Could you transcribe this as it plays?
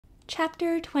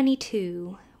Chapter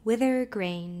 22 Wyther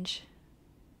Grange.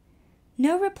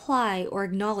 No reply or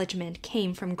acknowledgment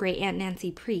came from Great Aunt Nancy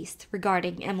Priest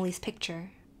regarding Emily's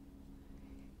picture.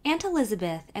 Aunt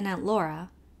Elizabeth and Aunt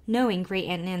Laura, knowing Great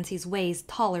Aunt Nancy's ways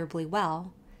tolerably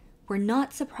well, were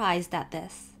not surprised at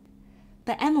this,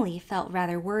 but Emily felt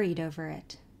rather worried over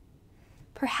it.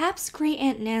 Perhaps Great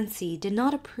Aunt Nancy did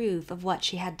not approve of what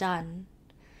she had done,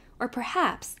 or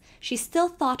perhaps she still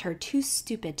thought her too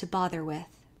stupid to bother with.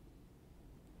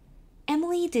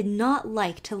 Emily did not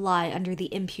like to lie under the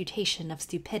imputation of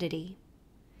stupidity.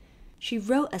 She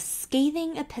wrote a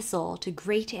scathing epistle to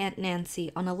Great Aunt Nancy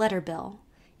on a letter bill,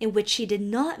 in which she did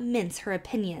not mince her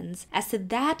opinions as to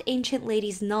that ancient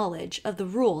lady's knowledge of the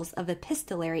rules of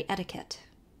epistolary etiquette.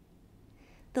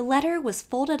 The letter was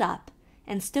folded up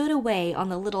and stowed away on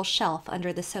the little shelf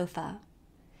under the sofa,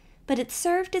 but it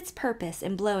served its purpose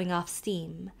in blowing off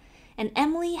steam, and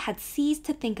Emily had ceased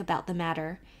to think about the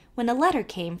matter when a letter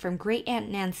came from Great Aunt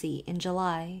Nancy in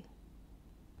July.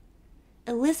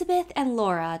 Elizabeth and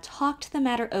Laura talked the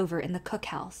matter over in the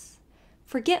cookhouse,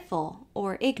 forgetful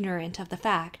or ignorant of the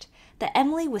fact that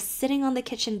Emily was sitting on the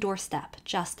kitchen doorstep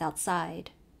just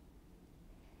outside.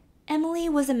 Emily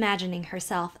was imagining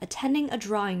herself attending a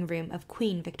drawing room of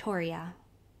Queen Victoria.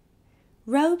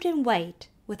 Robed in white,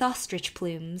 with ostrich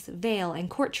plumes, veil, and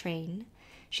court train,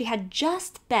 she had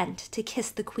just bent to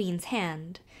kiss the Queen's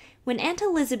hand, when Aunt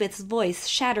Elizabeth's voice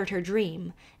shattered her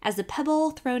dream as a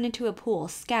pebble thrown into a pool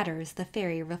scatters the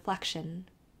fairy reflection.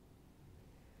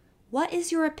 "What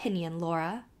is your opinion,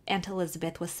 Laura," Aunt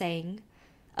Elizabeth was saying,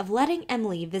 "of letting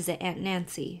Emily visit Aunt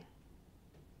Nancy?"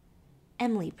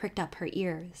 Emily pricked up her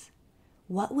ears.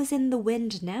 What was in the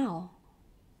wind now?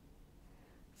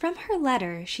 "From her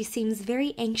letter, she seems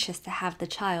very anxious to have the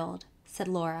child," said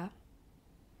Laura.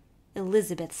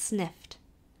 Elizabeth sniffed.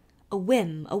 "A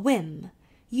whim, a whim.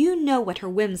 You know what her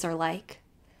whims are like.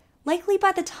 Likely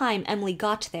by the time Emily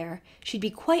got there, she'd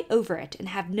be quite over it and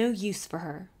have no use for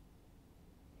her."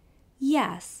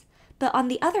 "Yes, but on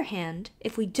the other hand,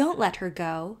 if we don't let her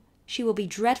go, she will be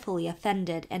dreadfully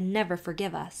offended and never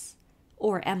forgive us.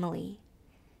 Or Emily.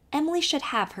 Emily should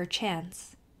have her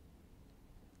chance."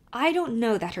 "I don't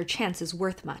know that her chance is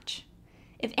worth much.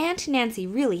 If Aunt Nancy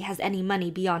really has any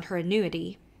money beyond her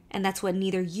annuity, and that's what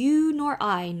neither you nor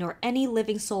I nor any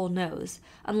living soul knows,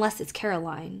 unless it's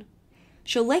Caroline,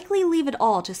 she'll likely leave it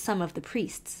all to some of the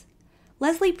priests.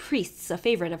 Leslie Priest's a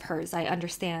favorite of hers, I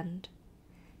understand.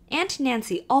 Aunt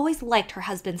Nancy always liked her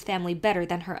husband's family better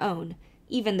than her own,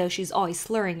 even though she's always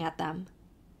slurring at them.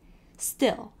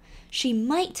 Still, she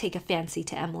might take a fancy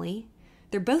to Emily.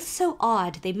 They're both so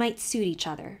odd they might suit each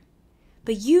other.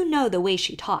 But you know the way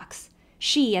she talks,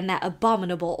 she and that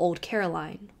abominable old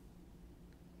Caroline."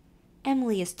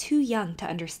 "Emily is too young to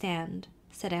understand,"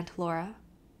 said Aunt Laura.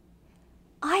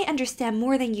 "I understand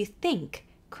more than you think,"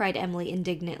 cried Emily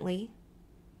indignantly.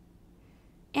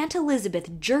 Aunt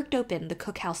Elizabeth jerked open the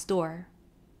cookhouse door.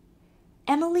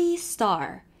 "Emily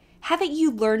Starr, haven't you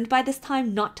learned by this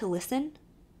time not to listen?"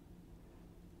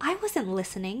 "I wasn't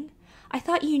listening. I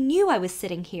thought you knew I was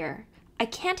sitting here. I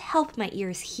can't help my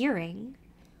ears hearing.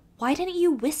 Why didn't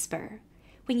you whisper?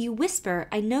 When you whisper,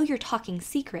 I know you're talking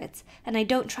secrets, and I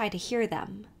don't try to hear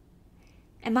them.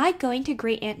 Am I going to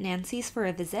Great Aunt Nancy's for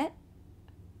a visit?"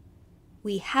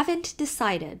 "We haven't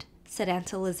decided," said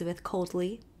Aunt Elizabeth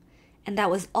coldly, and that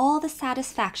was all the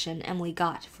satisfaction Emily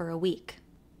got for a week.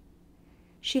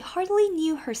 She hardly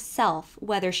knew herself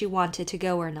whether she wanted to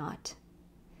go or not.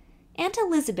 Aunt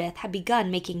Elizabeth had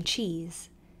begun making cheese.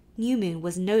 New Moon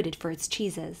was noted for its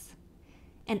cheeses,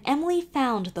 and Emily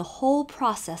found the whole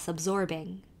process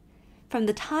absorbing. From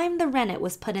the time the rennet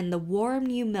was put in the warm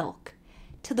new milk,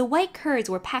 till the white curds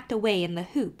were packed away in the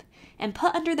hoop and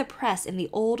put under the press in the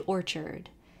old orchard,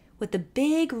 with the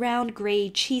big round gray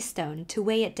cheese stone to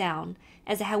weigh it down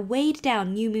as it had weighed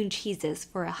down New Moon cheeses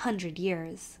for 100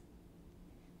 years.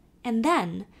 And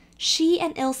then she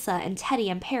and Ilsa and Teddy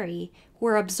and Perry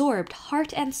were absorbed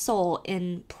heart and soul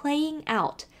in playing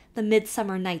out the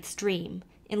Midsummer Night's Dream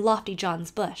in Lofty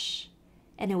John's bush,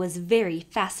 and it was very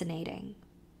fascinating.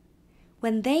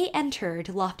 When they entered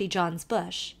Lofty John's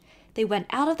bush, they went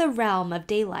out of the realm of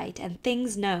daylight and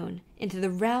things known into the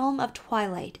realm of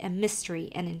twilight and mystery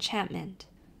and enchantment.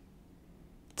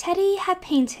 Teddy had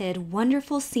painted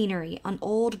wonderful scenery on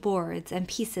old boards and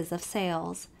pieces of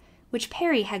sails, which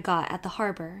Perry had got at the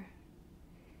harbor.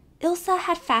 Ilsa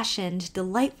had fashioned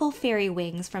delightful fairy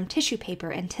wings from tissue paper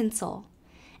and tinsel,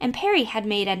 and Perry had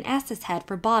made an ass's head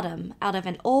for Bottom out of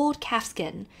an old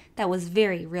calfskin that was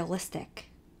very realistic.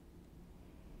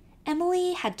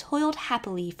 Emily had toiled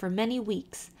happily for many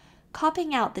weeks,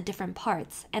 copying out the different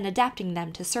parts and adapting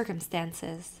them to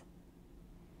circumstances.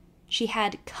 She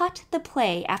had cut the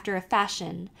play after a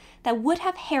fashion that would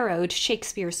have harrowed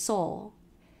Shakespeare's soul,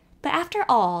 but after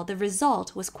all the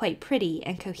result was quite pretty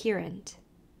and coherent.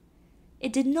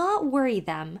 It did not worry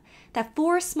them that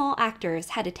 4 small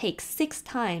actors had to take 6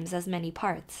 times as many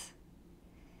parts.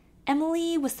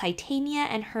 Emily was Titania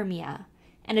and Hermia,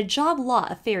 and a job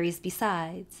lot of fairies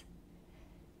besides.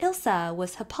 Ilsa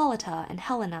was Hippolyta and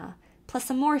Helena, plus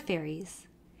some more fairies,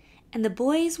 and the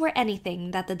boys were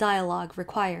anything that the dialogue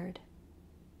required.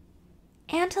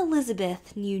 Aunt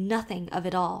Elizabeth knew nothing of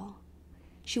it all.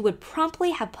 She would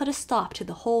promptly have put a stop to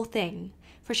the whole thing,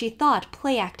 for she thought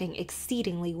play-acting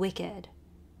exceedingly wicked.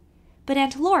 But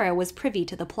Aunt Laura was privy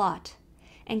to the plot,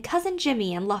 and Cousin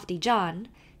Jimmy and Lofty John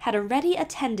had already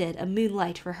attended a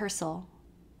moonlight rehearsal.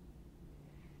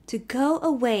 To go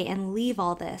away and leave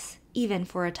all this, even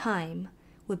for a time,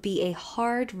 would be a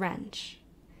hard wrench.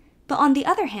 But on the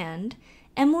other hand,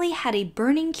 Emily had a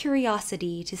burning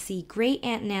curiosity to see Great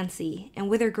Aunt Nancy and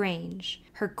Wyther Grange,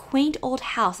 her quaint old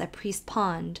house at Priest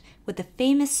Pond with the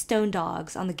famous stone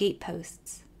dogs on the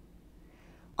gateposts.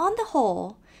 On the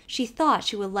whole, she thought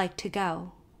she would like to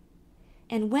go.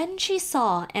 And when she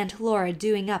saw Aunt Laura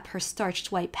doing up her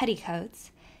starched white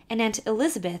petticoats, and Aunt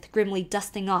Elizabeth grimly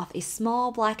dusting off a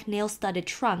small black nail-studded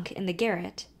trunk in the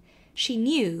garret, she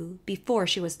knew, before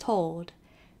she was told,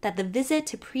 that the visit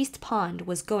to Priest Pond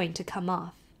was going to come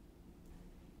off.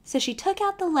 So she took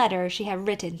out the letter she had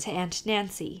written to Aunt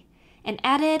Nancy and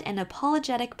added an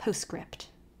apologetic postscript.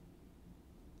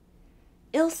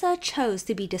 Ilsa chose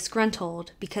to be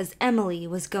disgruntled because Emily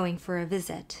was going for a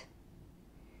visit.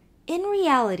 In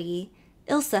reality,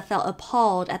 Ilsa felt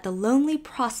appalled at the lonely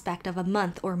prospect of a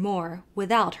month or more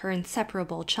without her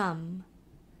inseparable chum.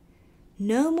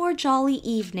 No more jolly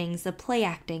evenings of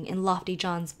play-acting in Lofty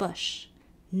John's bush.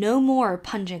 No more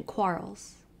pungent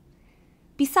quarrels.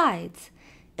 Besides,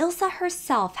 Ilsa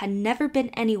herself had never been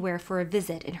anywhere for a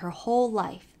visit in her whole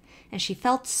life, and she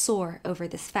felt sore over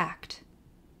this fact.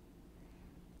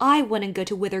 "I wouldn't go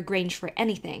to Wyther Grange for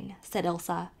anything," said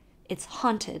Ilsa. "It's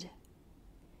haunted."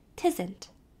 "'Tisn't."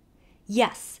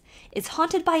 "Yes, it's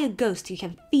haunted by a ghost you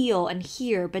can feel and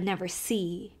hear but never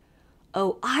see.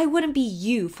 Oh, I wouldn't be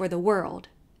you for the world.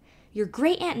 Your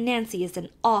great Aunt Nancy is an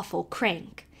awful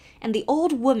crank, and the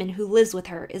old woman who lives with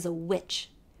her is a witch.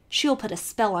 She'll put a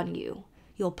spell on you.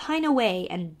 You'll pine away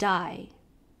and die."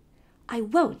 "I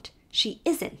won't. She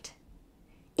isn't."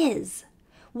 "Is.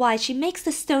 Why, she makes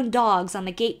the stone dogs on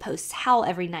the gateposts howl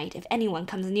every night if anyone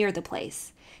comes near the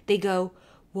place. They go,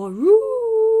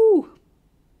 'Waroo!'"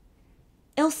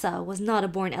 Ilsa was not a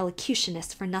born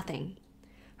elocutionist for nothing.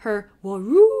 Her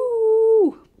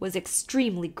 "Waroo!" was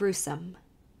extremely gruesome.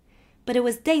 But it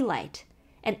was daylight,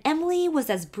 and Emily was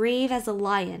as brave as a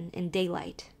lion in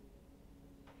daylight.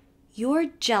 "You're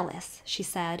jealous," she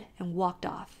said, and walked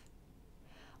off.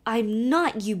 "I'm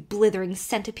not, you blithering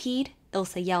centipede,"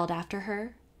 Ilsa yelled after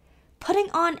her.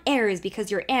 "Putting on airs because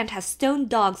your aunt has stone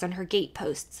dogs on her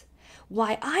gateposts.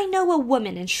 Why, I know a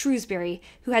woman in Shrewsbury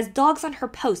who has dogs on her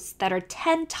posts that are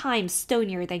 10 times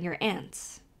stonier than your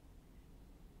aunt's."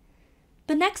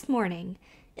 But next morning,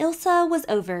 Ilsa was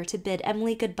over to bid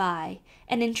Emily goodbye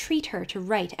and entreat her to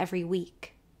write every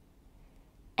week.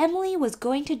 Emily was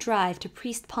going to drive to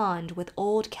Priest Pond with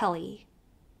old Kelly.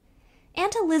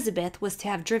 Aunt Elizabeth was to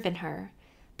have driven her,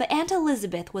 but Aunt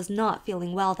Elizabeth was not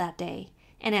feeling well that day,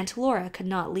 and Aunt Laura could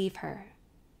not leave her.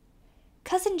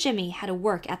 Cousin Jimmy had to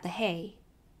work at the hay.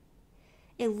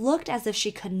 It looked as if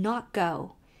she could not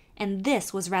go, and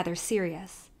this was rather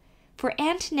serious, for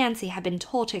Aunt Nancy had been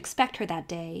told to expect her that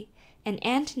day, and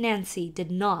Aunt Nancy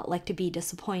did not like to be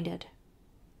disappointed.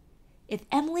 If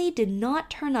Emily did not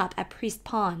turn up at Priest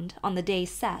Pond on the day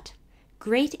set,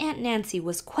 Great Aunt Nancy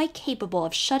was quite capable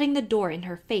of shutting the door in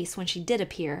her face when she did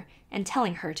appear and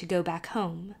telling her to go back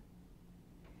home.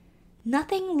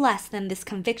 Nothing less than this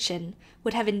conviction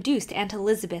would have induced Aunt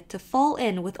Elizabeth to fall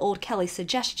in with old Kelly's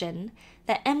suggestion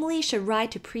that Emily should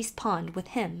ride to Priest Pond with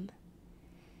him.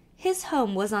 His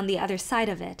home was on the other side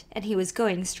of it, and he was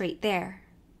going straight there.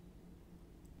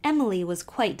 Emily was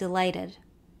quite delighted.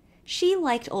 She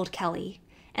liked old Kelly,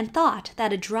 and thought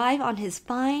that a drive on his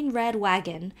fine red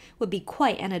wagon would be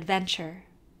quite an adventure.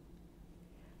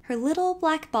 Her little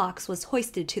black box was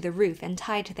hoisted to the roof and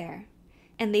tied there,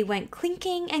 and they went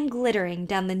clinking and glittering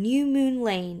down the New Moon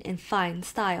Lane in fine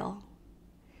style.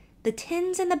 The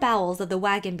tins in the bowels of the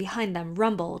wagon behind them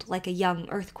rumbled like a young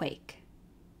earthquake.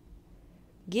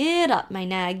 "Get up, my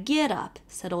nag, get up,"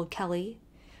 said old Kelly.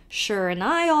 "Sure, and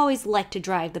I always like to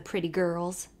drive the pretty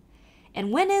girls.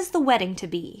 And when is the wedding to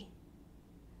be?"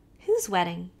 "Whose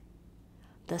wedding?"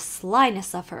 "The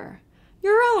slyness of her.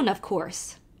 Your own, of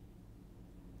course."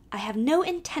 "I have no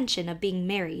intention of being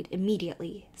married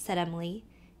immediately, said Emily,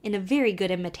 in a very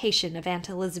good imitation of Aunt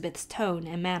Elizabeth's tone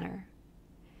and manner.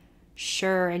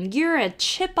 Sure, and you're a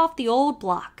chip off the old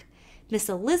block. Miss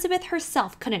Elizabeth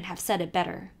herself couldn't have said it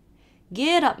better.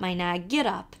 Get up, my nag, get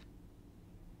up.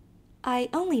 I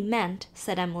only meant,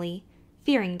 said Emily,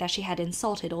 fearing that she had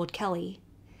insulted old Kelly,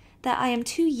 that I am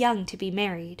too young to be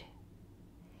married.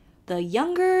 The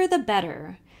younger the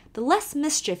better. The less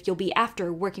mischief you'll be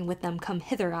after working with them come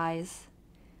hither eyes.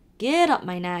 Get up,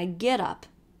 my nag, get up.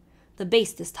 The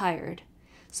baste is tired,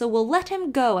 so we'll let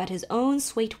him go at his own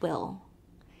swate will.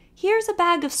 Here's a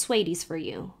bag of swaties for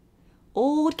you.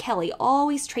 Old Kelly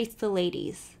always treats the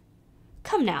ladies.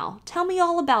 Come now, tell me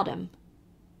all about him.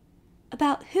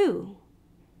 About who?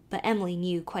 But Emily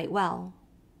knew quite well.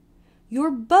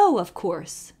 Your beau, of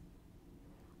course.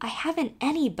 I haven't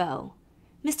any beau.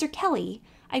 Mr. Kelly,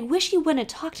 I wish you wouldn't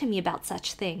talk to me about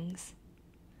such things.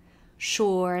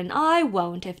 Sure, and I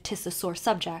won't if 'tis a sore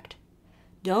subject.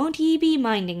 Don't ye be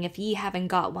minding if ye haven't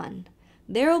got one.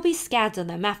 There'll be scads of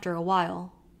them after a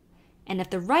while. And if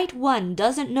the right one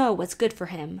doesn't know what's good for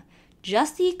him,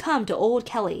 just ye come to old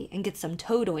Kelly and get some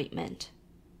toad ointment.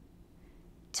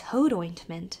 Toad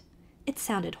ointment? It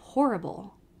sounded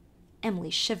horrible. Emily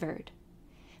shivered.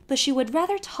 But she would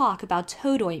rather talk about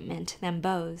toad ointment than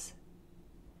beaux.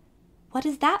 What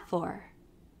is that for?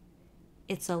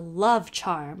 It's a love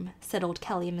charm, said old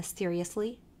Kelly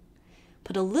mysteriously.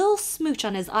 Put a little smooch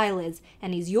on his eyelids,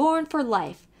 and he's yourn for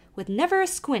life, with never a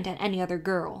squint at any other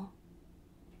girl.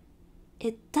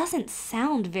 It doesn't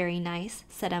sound very nice,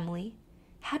 said Emily.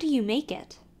 How do you make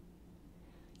it?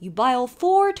 You bile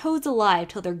 4 toads alive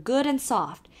till they're good and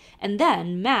soft, and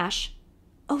then mash—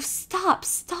 Oh, stop,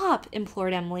 stop,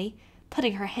 implored Emily,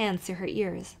 putting her hands to her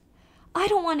ears. I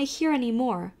don't want to hear any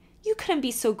more. You couldn't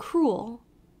be so cruel.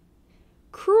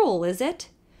 Cruel, is it?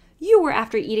 You were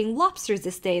after eating lobsters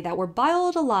this day that were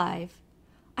biled alive.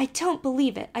 I don't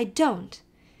believe it, I don't.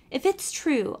 If it's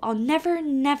true, I'll never,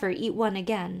 never eat one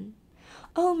again.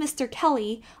 Oh, Mr.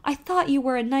 Kelly, I thought you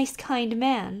were a nice, kind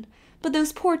man, but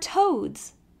those poor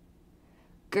toads.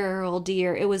 Girl,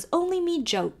 dear, it was only me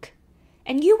joke.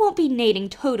 And you won't be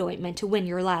nading toad ointment to win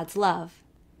your lad's love.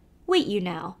 Wait you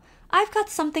now, I've got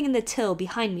something in the till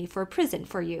behind me for a present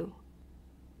for you.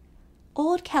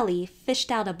 Old Kelly fished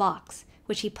out a box,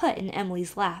 which he put in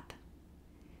Emily's lap.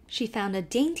 She found a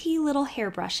dainty little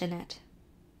hairbrush in it.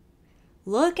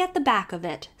 Look at the back of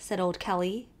it, said old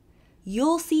Kelly.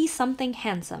 You'll see something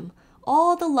handsome,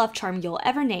 all the love charm you'll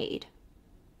ever need.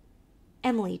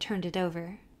 Emily turned it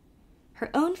over. Her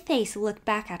own face looked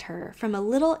back at her from a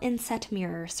little inset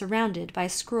mirror surrounded by a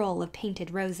scroll of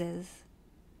painted roses.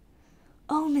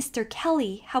 Oh, Mr.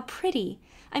 Kelly, how pretty!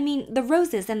 I mean, the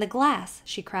roses and the glass,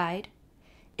 she cried.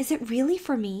 Is it really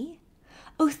for me?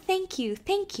 Oh, thank you,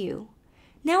 thank you.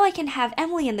 Now I can have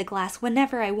Emily in the glass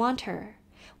whenever I want her.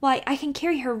 Why, I can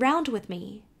carry her round with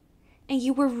me. And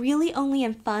you were really only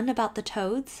in fun about the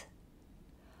toads?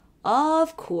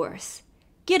 Of course.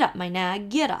 Get up, my nag,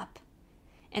 get up.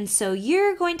 And so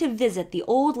you're going to visit the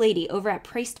old lady over at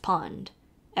Priest Pond.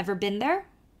 Ever been there?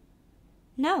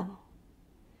 No.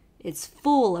 It's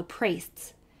full of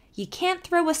priests. Ye can't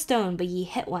throw a stone but ye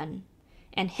hit one.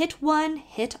 And hit one,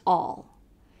 hit all.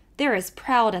 They're as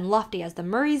proud and lofty as the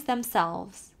Murrays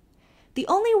themselves. The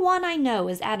only one I know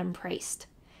is Adam Priest.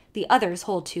 The others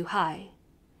hold too high.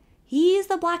 He's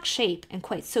the black shape and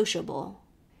quite sociable.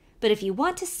 But if you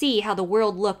want to see how the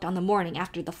world looked on the morning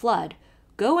after the flood,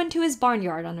 go into his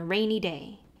barnyard on a rainy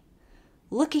day.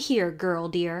 Look a-here, girl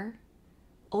dear.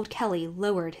 Old Kelly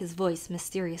lowered his voice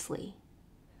mysteriously.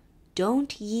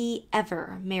 Don't ye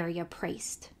ever marry a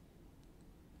priest.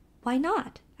 Why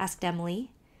not? Asked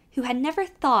Emily, who had never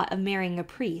thought of marrying a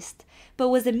priest, but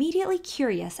was immediately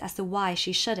curious as to why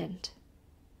she shouldn't.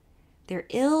 They're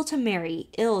ill to marry,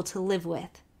 ill to live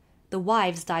with. The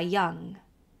wives die young.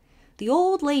 The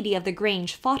old lady of the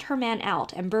Grange fought her man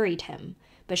out and buried him,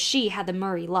 but she had the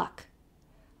Murray luck.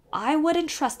 I wouldn't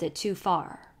trust it too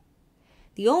far.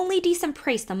 The only decent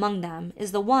priest among them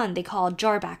is the one they call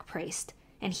Jarback Priest,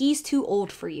 and he's too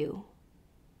old for you.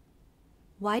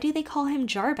 Why do they call him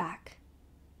Jarback?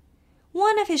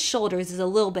 One of his shoulders is a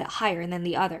little bit higher than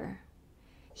the other.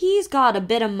 He's got a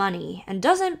bit of money, and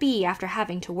doesn't be after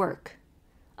having to work.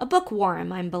 A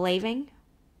bookworm, I'm belaving.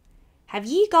 Have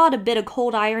ye got a bit of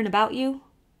cold iron about you?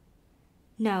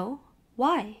 No.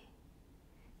 Why?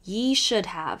 Ye should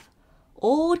have.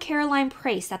 Old Caroline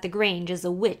Priest at the Grange is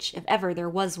a witch if ever there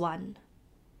was one.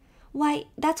 Why,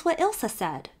 that's what Ilse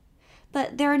said.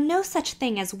 But there are no such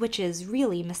thing as witches,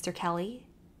 really, Mr. Kelly.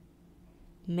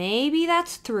 Maybe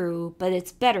that's true, but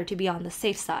it's better to be on the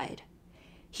safe side.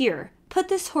 Here, Put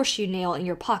this horseshoe nail in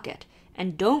your pocket,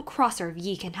 and don't cross her if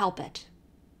ye can help it.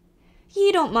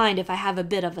 Ye don't mind if I have a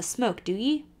bit of a smoke, do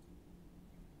ye?"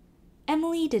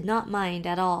 Emily did not mind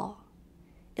at all.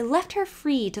 It left her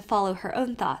free to follow her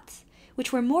own thoughts,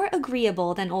 which were more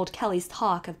agreeable than old Kelly's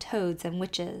talk of toads and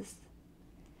witches.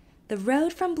 The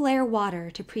road from Blair Water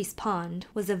to Priest Pond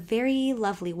was a very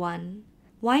lovely one,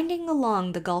 winding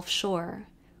along the Gulf shore,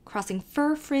 crossing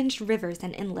fir-fringed rivers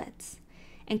and inlets,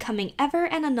 and coming ever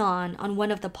and anon on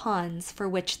one of the ponds for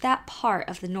which that part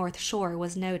of the North Shore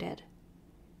was noted.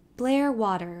 Blair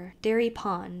Water, Dairy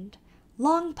Pond,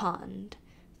 Long Pond,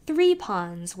 3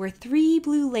 ponds where 3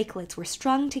 blue lakelets were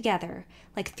strung together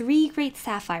like 3 great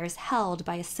sapphires held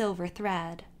by a silver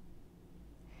thread.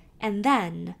 And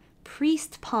then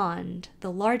Priest Pond,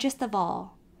 the largest of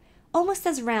all, almost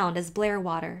as round as Blair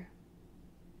Water.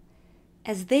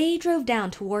 As they drove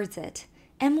down towards it,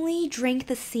 Emily drank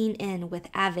the scene in with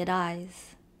avid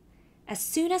eyes. As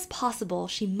soon as possible,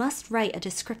 she must write a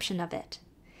description of it.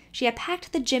 She had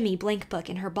packed the Jimmy blank book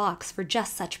in her box for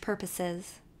just such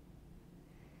purposes.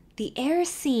 The air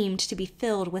seemed to be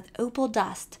filled with opal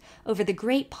dust over the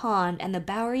great pond and the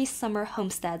bowery summer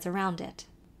homesteads around it.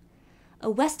 A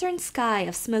western sky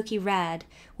of smoky red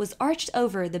was arched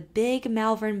over the big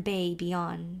Malvern Bay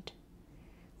beyond.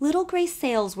 Little gray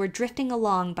sails were drifting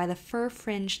along by the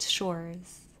fir-fringed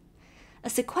shores. A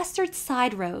sequestered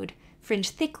side road,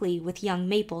 fringed thickly with young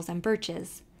maples and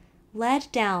birches, led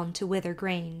down to Wyther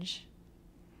Grange.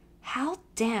 How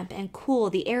damp and cool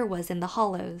the air was in the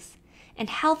hollows, and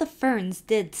how the ferns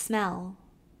did smell!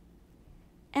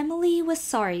 Emily was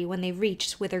sorry when they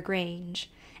reached Wyther Grange,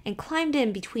 and climbed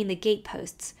in between the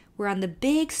gate-posts, whereon the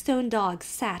big stone dog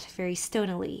sat very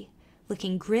stonily,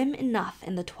 looking grim enough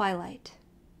in the twilight.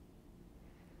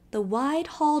 The wide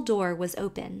hall door was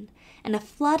open, and a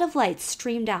flood of light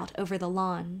streamed out over the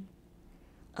lawn.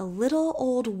 A little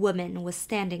old woman was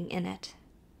standing in it.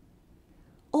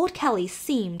 Old Kelly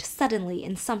seemed suddenly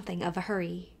in something of a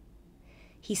hurry.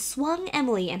 He swung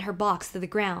Emily and her box to the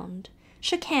ground,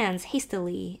 shook hands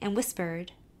hastily, and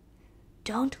whispered,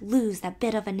 "Don't lose that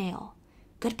bit of a nail.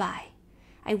 Good-bye.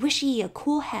 I wish ye a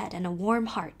cool head and a warm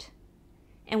heart,"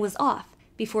 and was off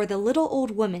before the little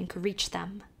old woman could reach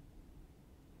them.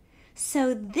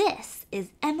 "So this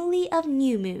is Emily of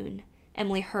New Moon,"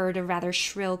 Emily heard a rather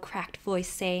shrill, cracked voice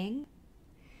saying.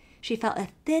 She felt a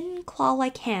thin,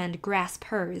 claw-like hand grasp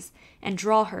hers and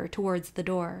draw her towards the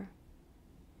door.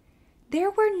 There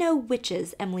were no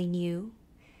witches, Emily knew,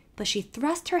 but she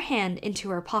thrust her hand into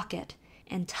her pocket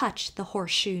and touched the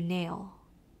horseshoe nail.